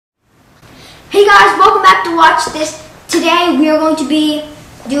Hey guys, welcome back to watch this. Today we are going to be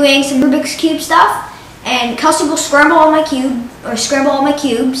doing some Rubik's Cube stuff, and Kelsey will scramble all my cubes,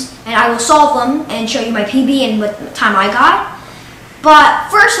 and I will solve them and show you my PB and what time I got. But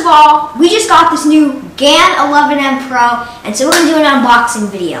first of all, we just got this new GAN 11M Pro, and so we're going to do an unboxing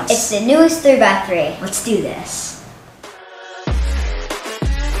video. It's the newest 3x3. Let's do this.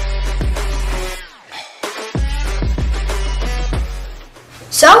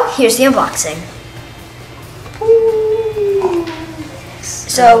 So, here's the unboxing.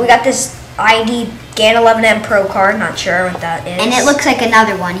 So, we got this ID GAN 11M Pro card, not sure what that is. And it looks like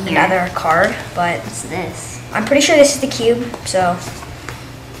another one here. Another card, but what's this? I'm pretty sure this is the cube, so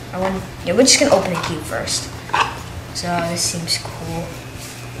we're just gonna open the cube first. So, this seems cool.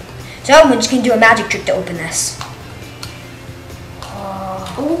 So, we're just gonna do a magic trick to open this.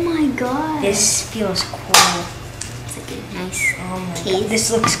 Oh my god. This feels cool. It's like a nice case. God. This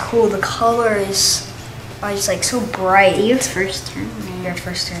looks cool. The colors are just like so bright. Your first turn. Your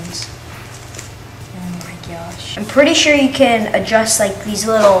first turns. Oh my gosh. I'm pretty sure you can adjust like these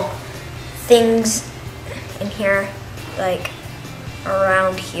little things in here, like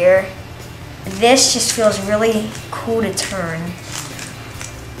around here. This just feels really cool to turn.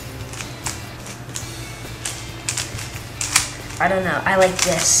 I don't know. I like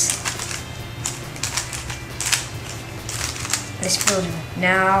this. This feels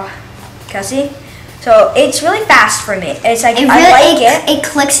now, Kelsey. So it's really fast for me. It's like I like it. It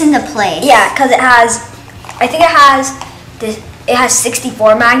clicks into place. Yeah, because it has. I think it has this. It has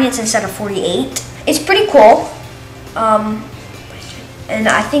 64 magnets instead of 48. It's pretty cool. And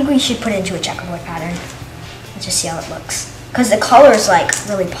I think we should put it into a checkerboard pattern. Let's just see how it looks. Because the colors like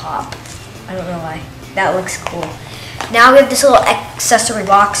really pop. I don't know why. That looks cool. Now we have this little accessory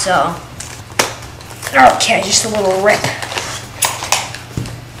box. So okay, just a little rip.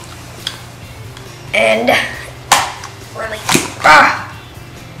 And really,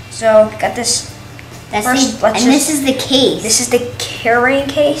 so got this. This is the case. This is the carrying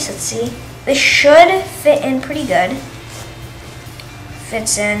case. Let's see. This should fit in pretty good.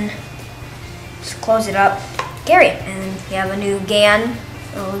 Fits in. Just close it up. Carry it, and you have a new GAN,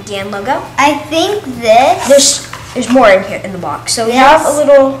 little GAN logo. I think this. There's more in here in the box. So we have a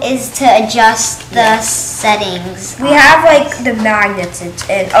little is to adjust the settings. We have like the magnets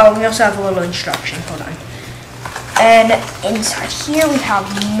and oh, we also have a little instruction. Hold on. And inside here we have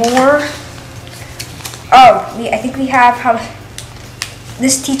more. Oh, I think we have how.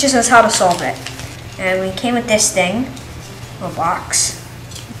 This teaches us how to solve it. And we came with this thing, little box.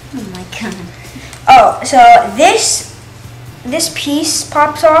 Oh my god. Oh, so this piece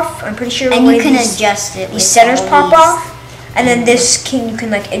pops off. I'm pretty sure. And you can adjust it. These centers pop off, and then this you can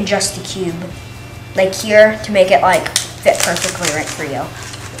like adjust the cube, like here, to make it like fit perfectly right for you.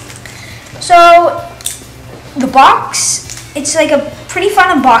 So the box, it's like a pretty fun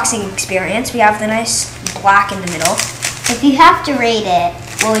unboxing experience. We have the nice black in the middle. If you have to rate it,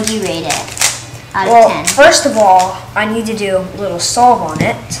 what would you rate it out of 10? First of all, I need to do a little solve on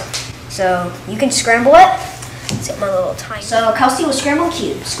it. So you can scramble it. Let's get my little tiny. So Kelsey will scramble a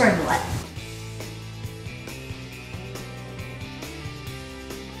cube. Scramble it.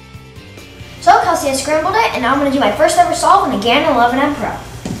 So Kelsey has scrambled it, and now I'm going to do my first ever solve on a GAN 11M Pro.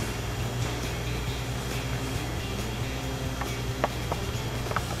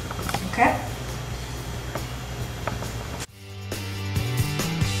 Okay.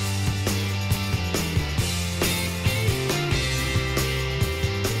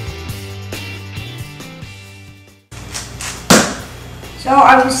 So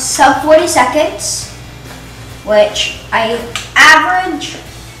I was sub 40 seconds, which I average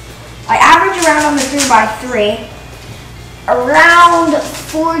around on the 3x3 around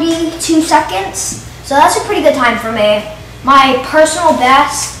 42 seconds. So that's a pretty good time for me. My personal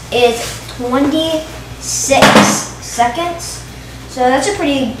best is 26 seconds. So that's a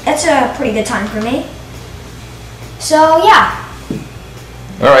pretty good time for me. So yeah.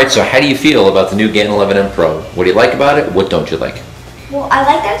 Alright, so how do you feel about the new GAN 11M Pro? What do you like about it? What don't you like? Well, I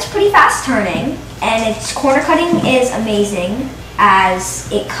like that it's pretty fast turning, and its corner cutting is amazing, as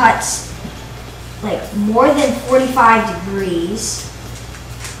it cuts like more than 45 degrees.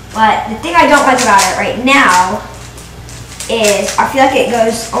 But the thing I don't like about it right now is I feel like it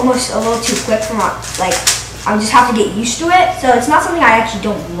goes almost a little too quick for my, like, I just have to get used to it. So it's not something I actually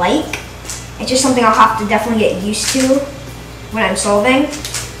don't like. It's just something I'll have to definitely get used to when I'm solving.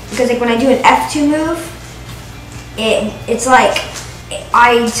 Because like when I do an F2 move, it's like,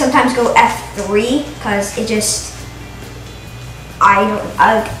 I sometimes go F3 because it just,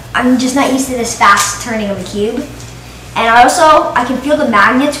 I'm just not used to this fast turning of the cube. And I can feel the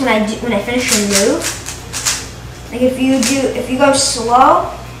magnets when I finish a move. Like if you go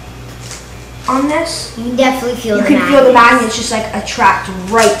slow on this, You can definitely feel you the can magnets. feel the magnets just like attract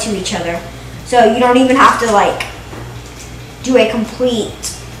right to each other. So you don't even have to like do a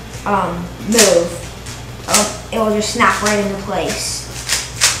complete move. It will just snap right into place.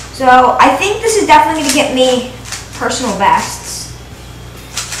 So I think this is definitely going to get me personal bests.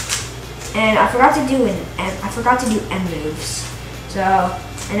 And I forgot to do M moves. So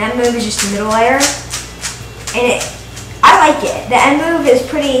an M move is just a middle layer, and I like it. The M move is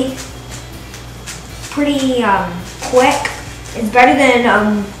pretty quick. It's better than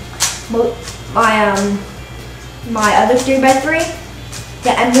my other 3x3.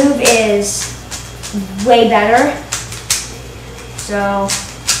 The M move is way better. So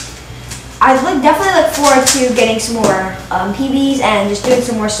I definitely look forward to getting some more PBs and just doing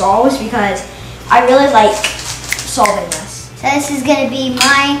some more solves because I really like solving this. So this is going to be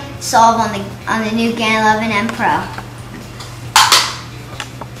my solve on the new Gan 11M Pro.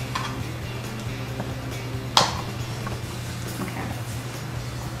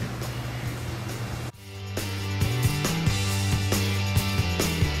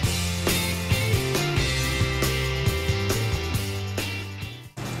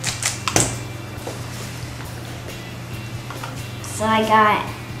 So I got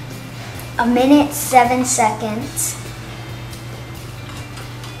 1 minute 7 seconds,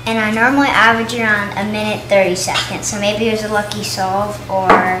 and I normally average around 1 minute 30 seconds. So maybe it was a lucky solve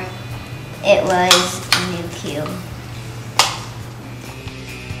or it was a new cube.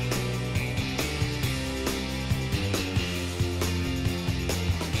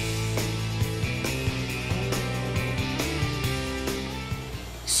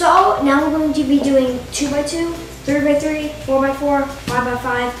 So now we're going to be doing 2x2, 3x3, 4x4,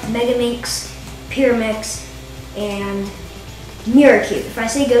 5x5, Mega Mix, Pyramix, and Mirror Cube. If I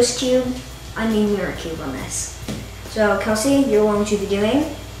say Ghost Cube, I mean Mirror Cube on this. So Kelsey, you're what you be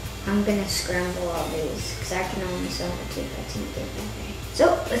doing. I'm gonna scramble all these because I can only solve a 2x2.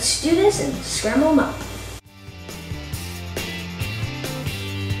 So let's do this and scramble them up.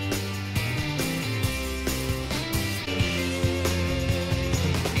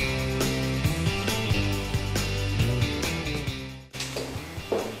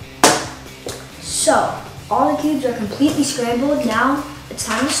 So, all the cubes are completely scrambled. Now, it's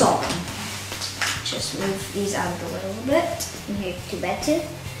time to solve them. Just move these out of the way a little bit. And here's 2x2.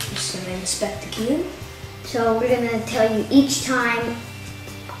 Just gonna inspect the cube. So we're gonna tell you each time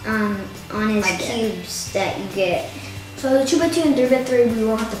on his cubes that you get. So the 2x2 and 3x3 we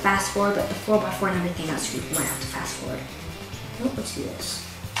won't have to fast forward, but the 4x4 and everything else we might have to fast forward. Oh, let's do this.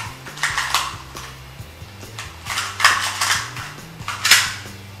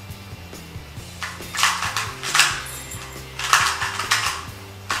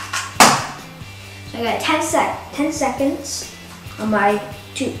 So I got 10 seconds on my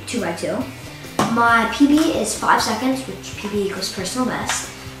 2x2. My PB is 5 seconds, which PB equals personal best.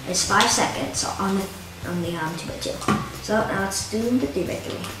 It's 5 seconds on the 2x2. So now let's do the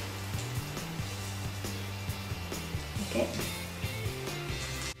 3x3. Okay.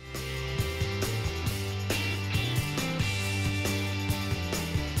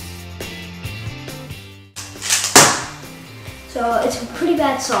 So it's a pretty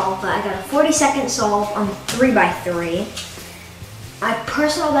bad solve, but I got a 40-second solve on the 3x3. My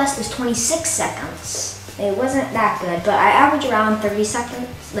personal best is 26 seconds. It wasn't that good, but I average around 30 seconds,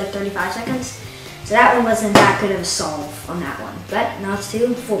 like 35 seconds. So that one wasn't that good of a solve on that one. But now let's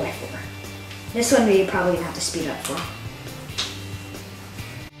do 4x4. This one we're probably gonna have to speed up for.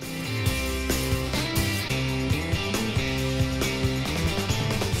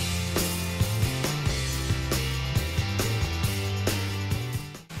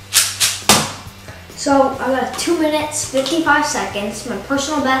 So I got 2 minutes, 55 seconds. My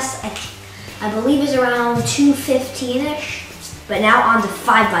personal best, I believe, is around 2:15-ish. But now on to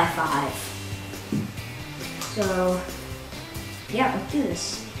 5x5. So yeah, let's do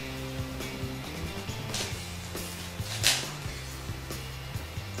this.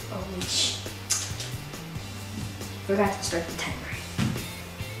 Oh, forgot to start the timer.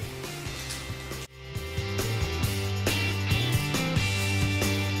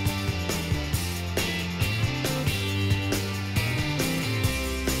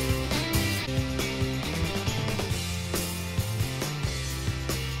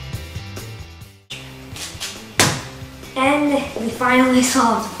 And we finally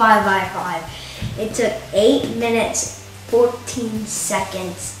solved 5x5. It took 8 minutes, 14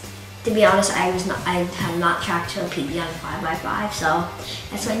 seconds. To be honest, I have not tracked a PB on 5x5, so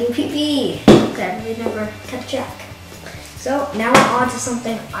that's my new PB. Because I really never kept track. So now we're on to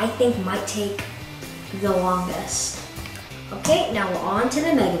something I think might take the longest. Okay, now we're on to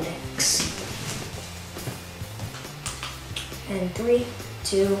the Mega Mix. And 3,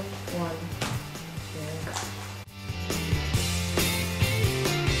 2, 1, and go.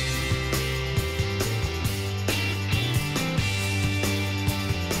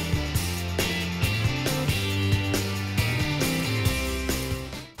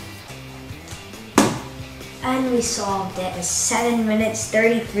 And we solved it in 7 minutes,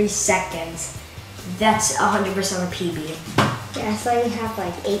 33 seconds. That's 100% a PB. Yeah, so you have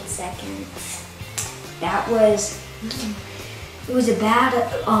like 8 seconds. That was, it was a bad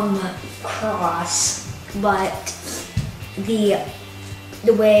cross, but the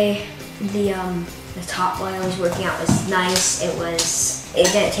way the top line was working out was nice. It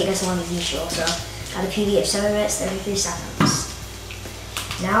didn't take us as long as usual, so got a PB of 7 minutes, 33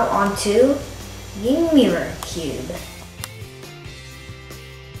 seconds. Now on to the mirror cube.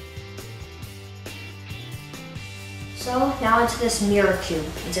 So now into this mirror cube.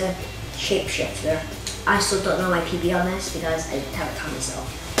 It's a shapeshifter. I still don't know my PB on this because I haven't taught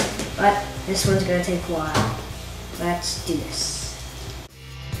myself. But this one's gonna take a while. Let's do this.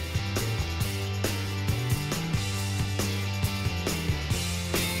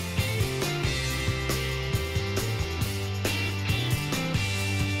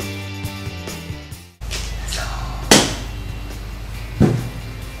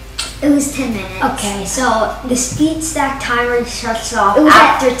 It was 10 minutes. Okay, so the speed stack timer shuts off It was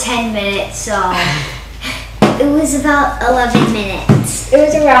after 10 minutes, so It was about 11 minutes. it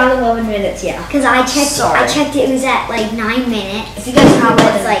was around 11 minutes, yeah. Because I checked Sorry. I checked it was at like 9 minutes. If you guys have It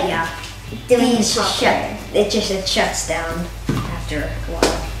was like yeah, doing the please just software. it shuts down after a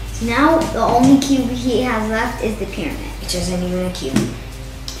while. So now the only cube he has left is the pyramid. It isn't even a cube.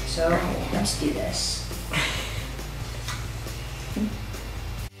 So yeah. let's do this.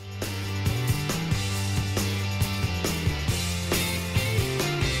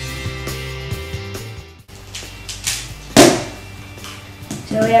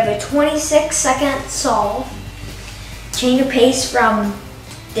 So we have a 26-second solve. Change of pace from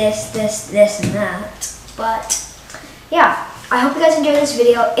this, and that. But yeah, I hope you guys enjoyed this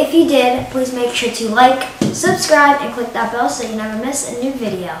video. If you did, please make sure to like, subscribe, and click that bell so you never miss a new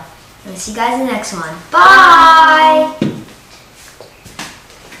video. And I'll see you guys in the next one. Bye!